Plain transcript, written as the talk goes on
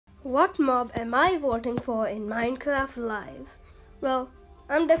What mob am I voting for in Minecraft Live? Well,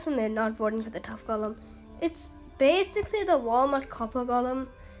 I'm definitely not voting for the tough golem. It's basically the Walmart copper golem.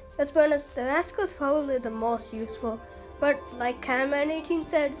 Let's be honest, the rascal is probably the most useful, but like Camman18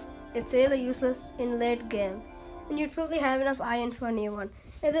 said, it's really useless in late game, and you'd probably have enough iron for a new one.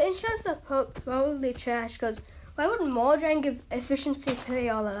 And the enchants are probably trash, because why would Mojang give efficiency 3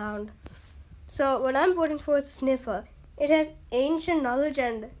 all around? So what I'm voting for is a sniffer. It has ancient knowledge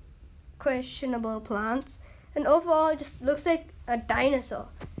and questionable plants, and overall it just looks like a dinosaur.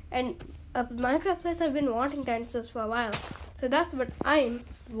 And Minecraft players have been wanting dinosaurs for a while, so that's what I'm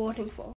voting for.